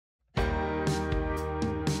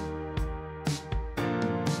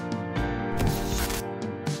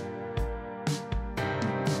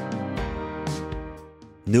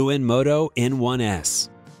Nuen Moto N1S.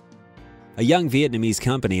 A young Vietnamese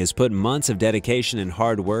company has put months of dedication and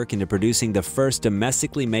hard work into producing the first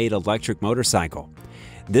domestically made electric motorcycle.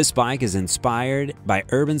 This bike is inspired by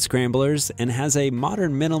urban scramblers and has a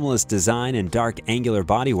modern minimalist design and dark angular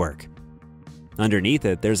bodywork. Underneath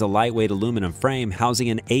it, there's a lightweight aluminum frame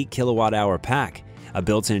housing an 8 kilowatt-hour pack, a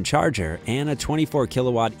built-in charger, and a 24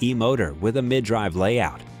 kilowatt e-motor with a mid-drive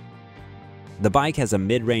layout. The bike has a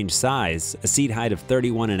mid-range size, a seat height of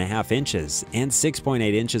 31.5 inches, and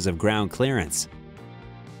 6.8 inches of ground clearance.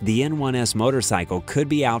 The N1S motorcycle could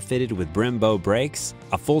be outfitted with Brembo brakes,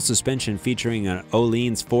 a full suspension featuring an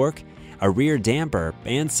Öhlins fork, a rear damper,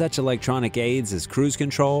 and such electronic aids as cruise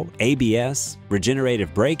control, ABS,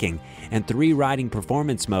 regenerative braking, and 3 riding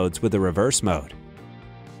performance modes with a reverse mode.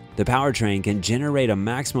 The powertrain can generate a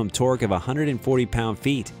maximum torque of 140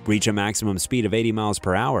 pound-feet, reach a maximum speed of 80 miles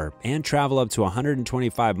per hour, and travel up to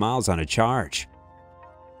 125 miles on a charge.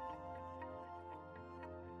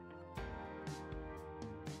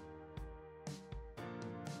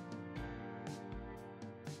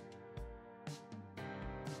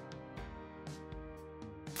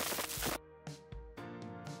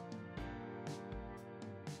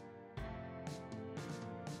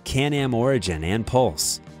 Can-Am origin and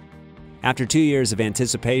pulse. After 2 years of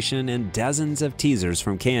anticipation and dozens of teasers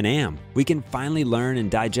from Can-Am, we can finally learn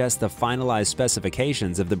and digest the finalized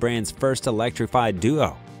specifications of the brand's first electrified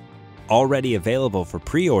duo. Already available for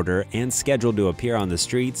pre-order and scheduled to appear on the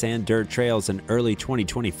streets and dirt trails in early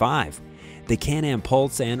 2025, the Can-Am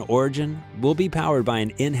Pulse and Origin will be powered by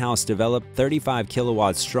an in-house developed 35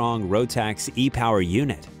 kilowatt strong Rotax e-Power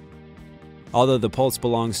unit. Although the Pulse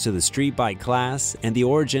belongs to the street bike class and the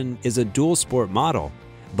Origin is a dual sport model,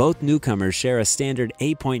 both newcomers share a standard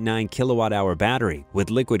 8.9 kilowatt-hour battery with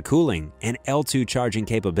liquid cooling and L2 charging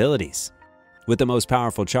capabilities. With the most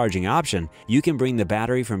powerful charging option, you can bring the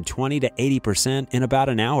battery from 20 to 80% in about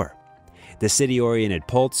an hour. The city-oriented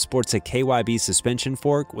Pulse sports a KYB suspension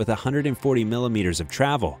fork with 140 millimeters of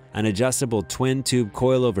travel, an adjustable twin-tube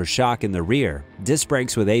coilover shock in the rear, disc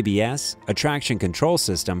brakes with ABS, a traction control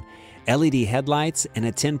system, LED headlights, and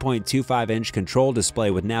a 10.25-inch control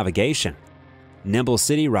display with navigation. Nimble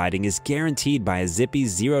city riding is guaranteed by a zippy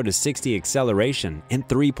 0 to 60 acceleration in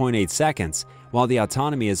 3.8 seconds, while the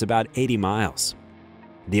autonomy is about 80 miles.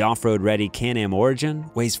 The off-road ready Can-Am Origin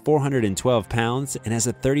weighs 412 pounds and has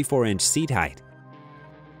a 34-inch seat height.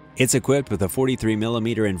 It's equipped with a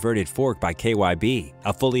 43mm inverted fork by KYB,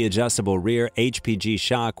 a fully adjustable rear HPG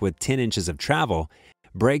shock with 10 inches of travel,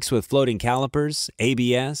 brakes with floating calipers,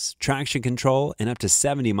 ABS, traction control, and up to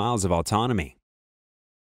 70 miles of autonomy.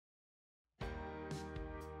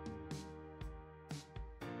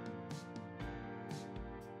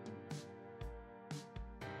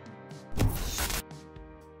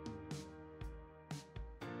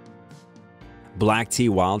 Black Tea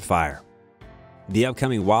Wildfire. The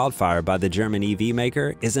upcoming Wildfire by the German EV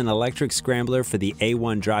maker is an electric scrambler for the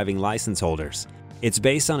A1 driving license holders. It's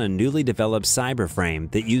based on a newly developed cyber frame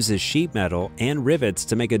that uses sheet metal and rivets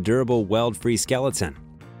to make a durable weld-free skeleton.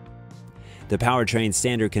 The powertrain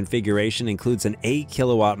standard configuration includes an 8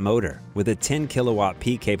 kilowatt motor with a 10 kilowatt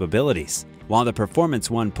peak capabilities, while the performance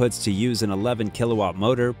one puts to use an 11 kilowatt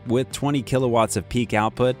motor with 20 kilowatts of peak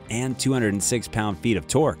output and 206 pound-feet of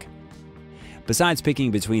torque. Besides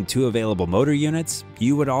picking between 2 available motor units,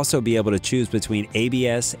 you would also be able to choose between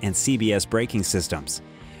ABS and CBS braking systems,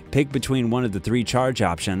 pick between one of the 3 charge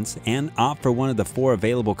options, and opt for one of the 4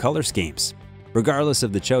 available color schemes. Regardless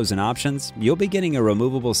of the chosen options, you'll be getting a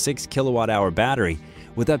removable 6 kilowatt-hour battery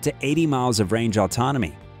with up to 80 miles of range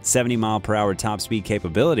autonomy, 70 mile/hour top speed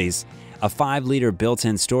capabilities, a 5-liter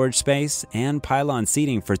built-in storage space, and pylon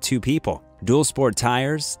seating for 2 people. Dual sport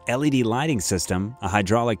tires, LED lighting system, a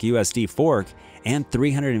hydraulic USD fork, and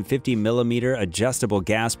 350mm adjustable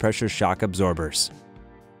gas pressure shock absorbers.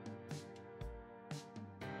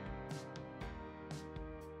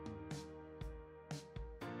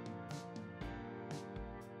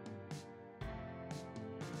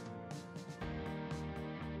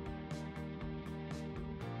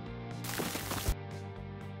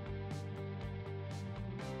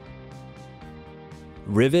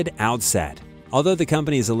 Ryvid Outset. Although the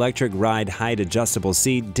company's electric ride height adjustable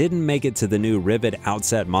seat didn't make it to the new Ryvid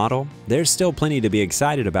Outset model, there's still plenty to be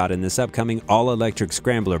excited about in this upcoming all-electric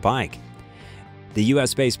scrambler bike. The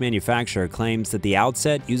US-based manufacturer claims that the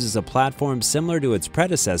Outset uses a platform similar to its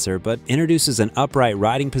predecessor but introduces an upright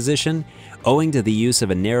riding position owing to the use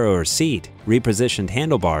of a narrower seat, repositioned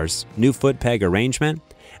handlebars, new foot peg arrangement,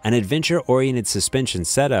 an adventure-oriented suspension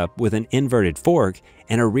setup with an inverted fork,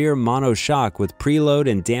 and a rear mono shock with preload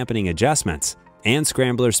and dampening adjustments, and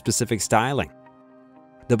scrambler-specific styling.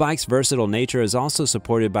 The bike's versatile nature is also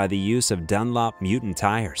supported by the use of Dunlop Mutant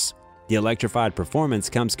tires. The electrified performance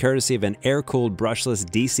comes courtesy of an air-cooled brushless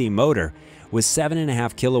DC motor with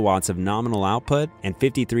 7.5 kilowatts of nominal output and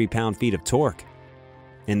 53 pound-feet of torque.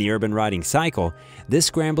 In the urban riding cycle, this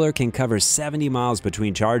scrambler can cover 70 miles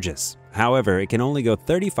between charges. However, it can only go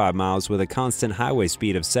 35 miles with a constant highway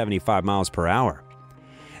speed of 75 miles per hour.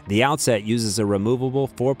 The Outset uses a removable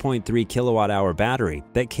 4.3 kilowatt-hour battery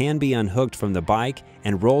that can be unhooked from the bike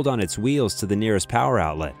and rolled on its wheels to the nearest power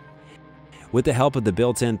outlet. With the help of the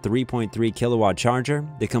built-in 3.3 kilowatt charger,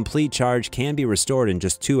 the complete charge can be restored in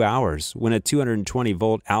just 2 hours when a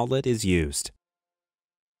 220-volt outlet is used.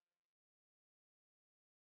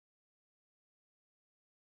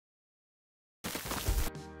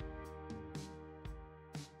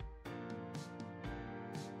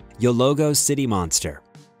 Yologo City Monster.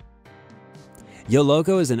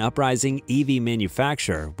 Yologo is an uprising EV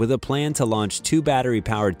manufacturer with a plan to launch 2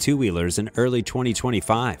 battery-powered two-wheelers in early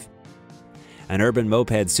 2025. An urban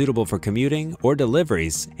moped suitable for commuting or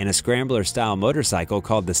deliveries, and a scrambler-style motorcycle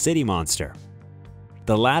called the City Monster.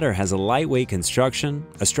 The latter has a lightweight construction,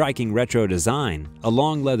 a striking retro design, a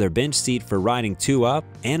long leather bench seat for riding 2 up,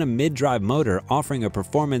 and a mid-drive motor offering a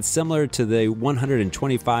performance similar to the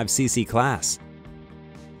 125cc class.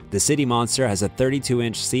 The City Monster has a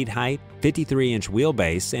 32-inch seat height, 53-inch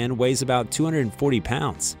wheelbase, and weighs about 240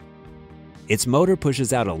 pounds. Its motor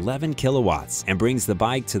pushes out 11 kilowatts and brings the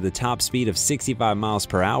bike to the top speed of 65 miles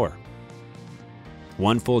per hour.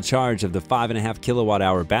 One full charge of the 5.5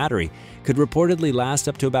 kilowatt-hour battery could reportedly last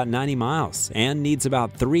up to about 90 miles and needs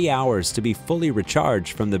about 3 hours to be fully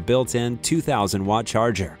recharged from the built-in 2,000-watt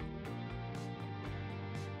charger.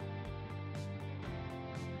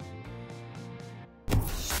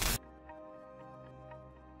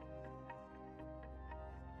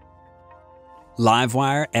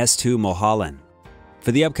 Livewire S2 Mulholland.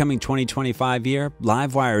 For the upcoming 2025 year,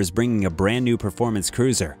 Livewire is bringing a brand new performance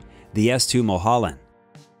cruiser, the S2 Mulholland.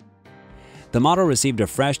 The model received a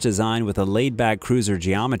fresh design with a laid-back cruiser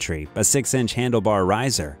geometry, a 6-inch handlebar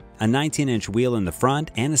riser, a 19-inch wheel in the front,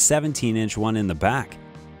 and a 17-inch one in the back.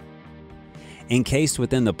 Encased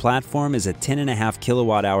within the platform is a 10.5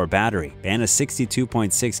 kilowatt-hour battery and a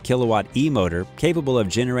 62.6 kilowatt e-motor capable of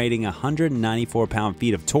generating 194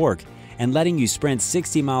 pound-feet of torque and letting you sprint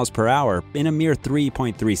 60 miles per hour in a mere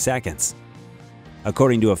 3.3 seconds.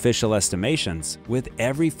 According to official estimations, with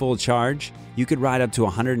every full charge, you could ride up to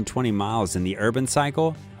 120 miles in the urban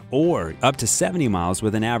cycle or up to 70 miles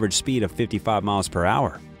with an average speed of 55 miles per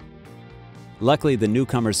hour. Luckily, the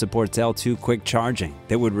newcomer supports L2 quick charging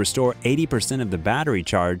that would restore 80% of the battery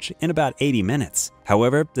charge in about 80 minutes.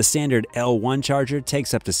 However, the standard L1 charger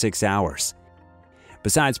takes up to 6 hours.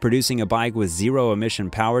 Besides producing a bike with zero-emission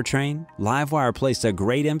powertrain, Livewire placed a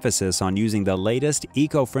great emphasis on using the latest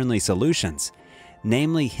eco-friendly solutions,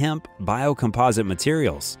 namely hemp biocomposite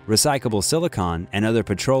materials, recyclable silicone, and other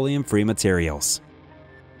petroleum-free materials.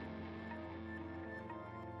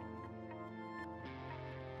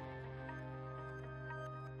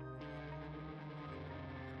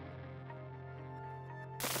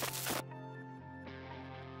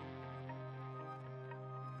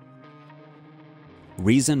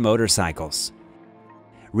 Rezon Motorcycles.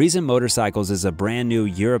 Rezon Motorcycles is a brand new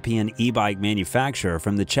European e-bike manufacturer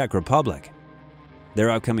from the Czech Republic. Their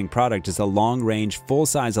upcoming product is a long-range,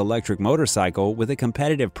 full-size electric motorcycle with a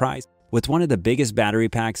competitive price. With one of the biggest battery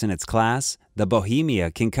packs in its class, the Bohemia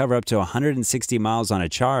can cover up to 160 miles on a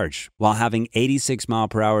charge while having 86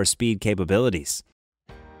 mile-per-hour speed capabilities.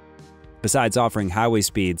 Besides offering highway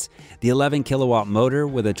speeds, the 11 kilowatt motor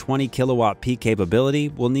with a 20 kilowatt peak capability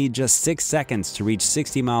will need just 6 seconds to reach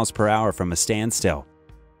 60 miles per hour from a standstill.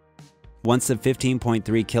 Once the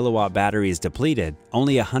 15.3 kilowatt battery is depleted,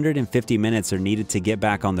 only 150 minutes are needed to get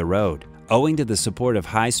back on the road, owing to the support of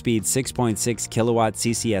high-speed 6.6 kilowatt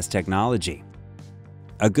CCS technology.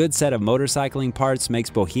 A good set of motorcycling parts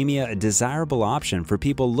makes Bohemia a desirable option for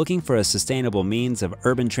people looking for a sustainable means of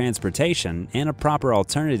urban transportation and a proper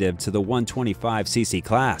alternative to the 125cc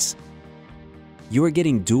class. You are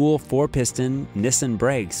getting dual 4-piston Nissan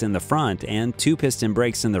brakes in the front and 2-piston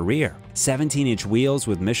brakes in the rear, 17-inch wheels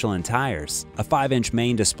with Michelin tires, a 5-inch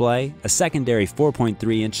main display, a secondary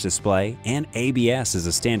 4.3-inch display, and ABS is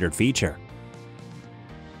a standard feature.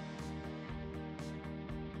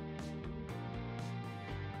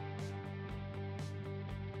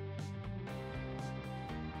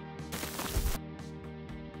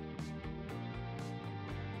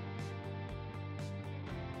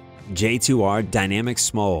 J2R Dynamics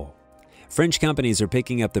Smol. French companies are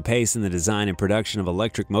picking up the pace in the design and production of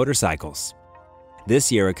electric motorcycles.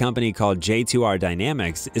 This year, a company called J2R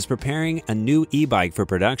Dynamics is preparing a new e-bike for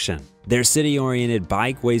production. Their city-oriented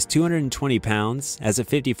bike weighs 220 pounds, has a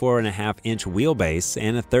 54.5-inch wheelbase,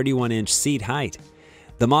 and a 31-inch seat height.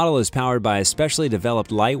 The model is powered by a specially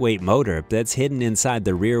developed lightweight motor that's hidden inside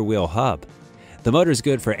the rear wheel hub. The motor is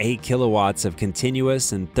good for 8 kilowatts of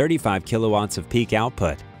continuous and 35 kilowatts of peak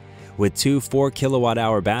output, with two 4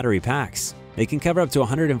 kilowatt-hour battery packs. They can cover up to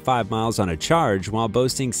 105 miles on a charge while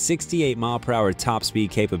boasting 68 mile-per-hour top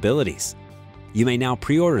speed capabilities. You may now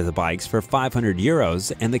pre-order the bikes for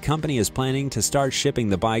 €500, and the company is planning to start shipping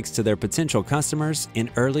the bikes to their potential customers in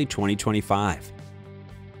early 2025.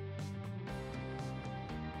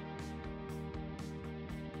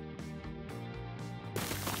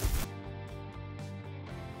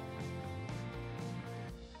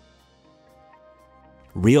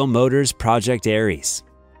 Real Motors Project Aries.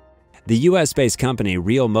 The US-based company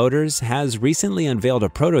Real Motors has recently unveiled a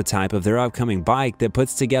prototype of their upcoming bike that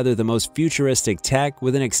puts together the most futuristic tech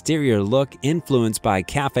with an exterior look influenced by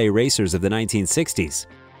cafe racers of the 1960s.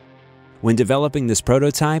 When developing this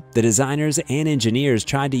prototype, the designers and engineers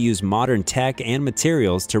tried to use modern tech and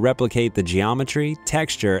materials to replicate the geometry,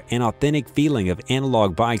 texture, and authentic feeling of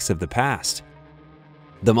analog bikes of the past.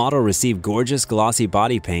 The model received gorgeous glossy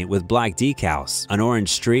body paint with black decals, an orange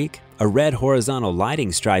streak, a red horizontal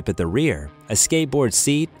lighting stripe at the rear, a skateboard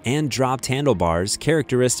seat, and dropped handlebars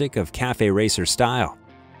characteristic of cafe racer style.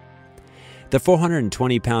 The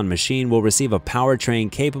 420-pound machine will receive a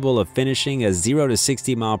powertrain capable of finishing a 0 to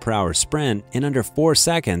 60 mile-per-hour sprint in under 4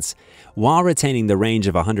 seconds while retaining the range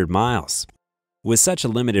of 100 miles. With such a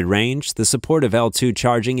limited range, the support of L2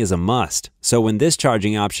 charging is a must, so when this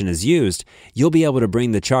charging option is used, you'll be able to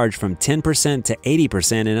bring the charge from 10% to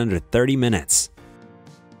 80% in under 30 minutes.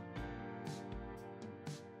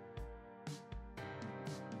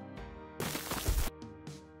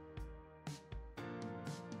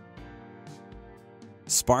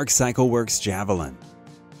 Spark Cycleworks Javelin.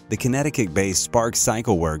 The Connecticut-based Spark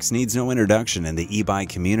Cycleworks needs no introduction in the e-bike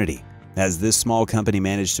community, as this small company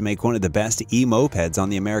managed to make one of the best e-mopeds on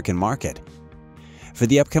the American market. For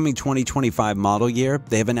the upcoming 2025 model year,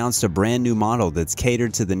 they have announced a brand new model that's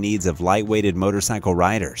catered to the needs of light-weighted motorcycle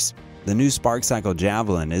riders. The new Spark Cycle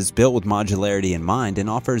Javelin is built with modularity in mind and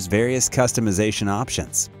offers various customization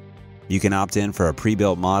options. You can opt in for a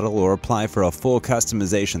pre-built model or apply for a full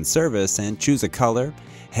customization service and choose a color,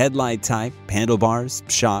 headlight type, handlebars,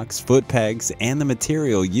 shocks, foot pegs, and the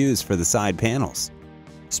material used for the side panels.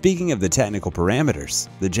 Speaking of the technical parameters,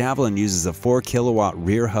 the Javelin uses a 4 kilowatt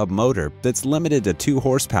rear hub motor that's limited to 2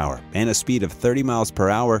 horsepower and a speed of 30 miles per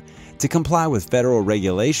hour to comply with federal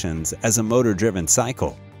regulations as a motor-driven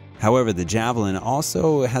cycle. However, the Javelin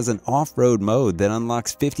also has an off-road mode that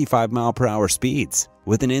unlocks 55 mile per hour speeds.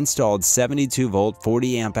 With an installed 72-volt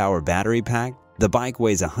 40 amp hour battery pack, the bike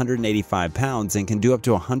weighs 185 pounds and can do up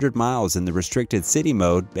to 100 miles in the restricted city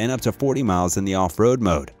mode and up to 40 miles in the off-road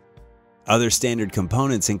mode. Other standard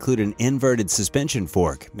components include an inverted suspension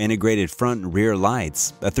fork, integrated front and rear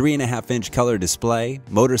lights, a 3.5-inch color display,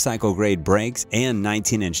 motorcycle-grade brakes, and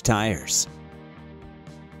 19-inch tires.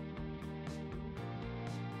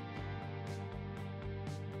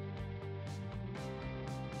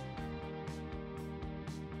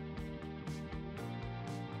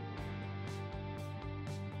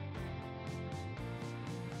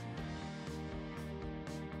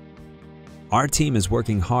 Our team is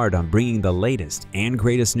working hard on bringing the latest and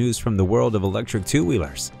greatest news from the world of electric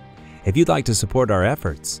two-wheelers. If you'd like to support our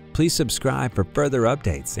efforts, please subscribe for further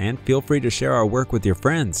updates and feel free to share our work with your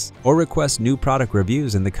friends or request new product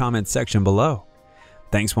reviews in the comments section below.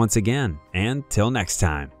 Thanks once again, and till next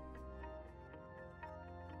time.